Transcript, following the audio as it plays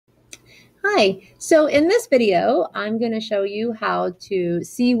Hi, so in this video, I'm going to show you how to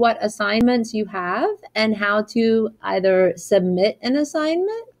see what assignments you have and how to either submit an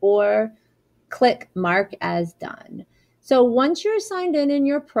assignment or click mark as done. So once you're signed in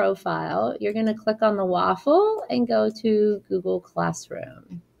your profile, you're going to click on the waffle and go to Google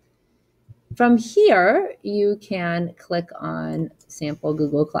Classroom. From here, you can click on Sample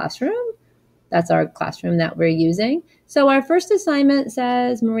Google Classroom. That's our classroom that we're using. So our first assignment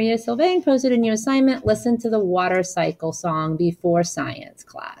says, Maria Sylvain posted a new assignment, listen to the water cycle song before science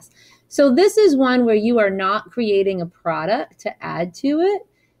class. So this is one where you are not creating a product to add to it.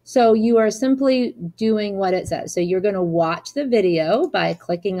 So you are simply doing what it says. So you're going to watch the video by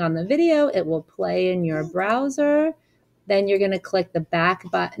clicking on the video. It will play in your browser. Then you're going to click the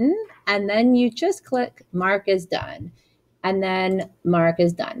back button, and then you just click mark as done. And then mark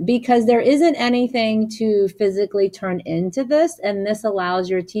is done because there isn't anything to physically turn into this. And this allows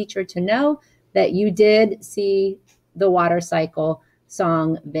your teacher to know that you did see the water cycle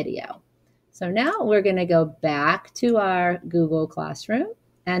song video. So now we're going to go back to our Google Classroom.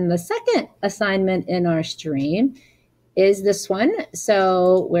 And the second assignment in our stream is this one.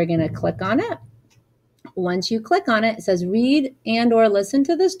 So we're going to click on it. Once you click on it, it says read and or listen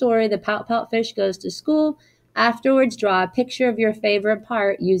to the story, The Pout Pout Fish Goes to School. Afterwards, draw a picture of your favorite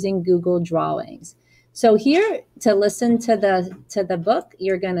part using Google Drawings. So here, to listen to the book,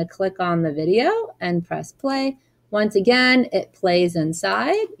 you're going to click on the video and press play. Once again, it plays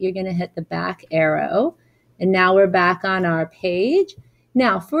inside. You're going to hit the back arrow. And now we're back on our page.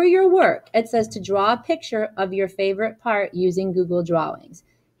 Now, for your work, it says to draw a picture of your favorite part using Google Drawings.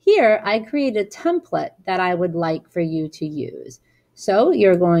 Here, I created a template that I would like for you to use. So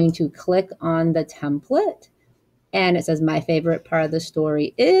you're going to click on the template, and it says my favorite part of the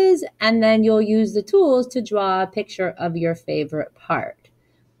story is, and then you'll use the tools to draw a picture of your favorite part.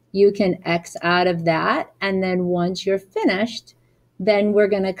 You can X out of that, and then once you're finished, then we're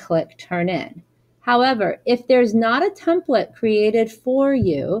going to click turn in. However, if there's not a template created for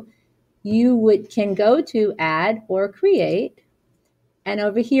you, you can go to add or create. And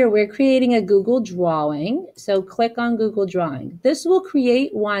over here, we're creating a Google Drawing. So click on Google Drawing. This will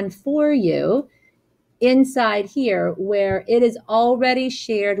create one for you inside here where it is already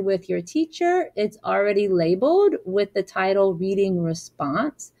shared with your teacher. It's already labeled with the title Reading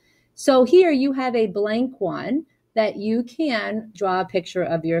Response. So here you have a blank one that you can draw a picture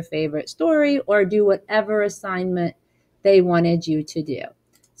of your favorite story or do whatever assignment they wanted you to do.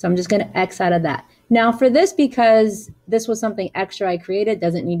 So I'm just going to X out of that. Now for this, because this was something extra I created,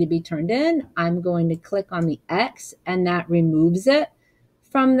 doesn't need to be turned in, I'm going to click on the X and that removes it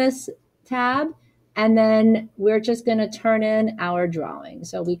from this tab. And then we're just going to turn in our drawing.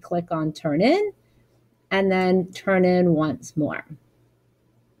 So we click on turn in and then turn in once more.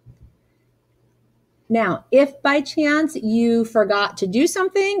 Now, if by chance you forgot to do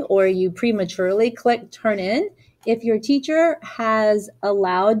something or you prematurely click turn in, if your teacher has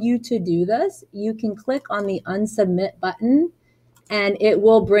allowed you to do this, you can click on the unsubmit button and it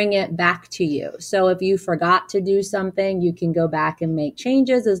will bring it back to you. So if you forgot to do something, you can go back and make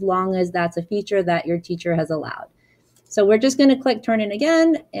changes as long as that's a feature that your teacher has allowed. So we're just going to click turn in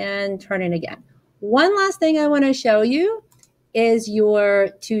again and turn in again. One last thing I want to show you is your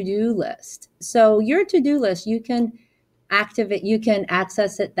to-do list. So your to-do list, you can activate, you can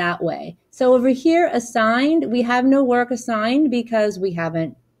access it that way. So over here, assigned, we have no work assigned because we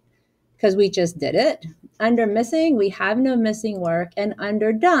just did it. Under missing, we have no missing work. And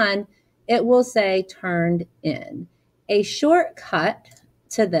under done, it will say turned in. A shortcut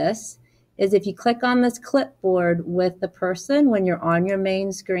to this is if you click on this clipboard with the person when you're on your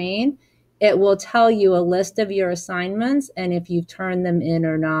main screen, it will tell you a list of your assignments and if you've turned them in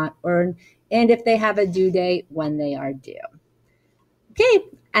or not, and if they have a due date when they are due. Okay,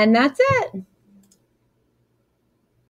 and that's it.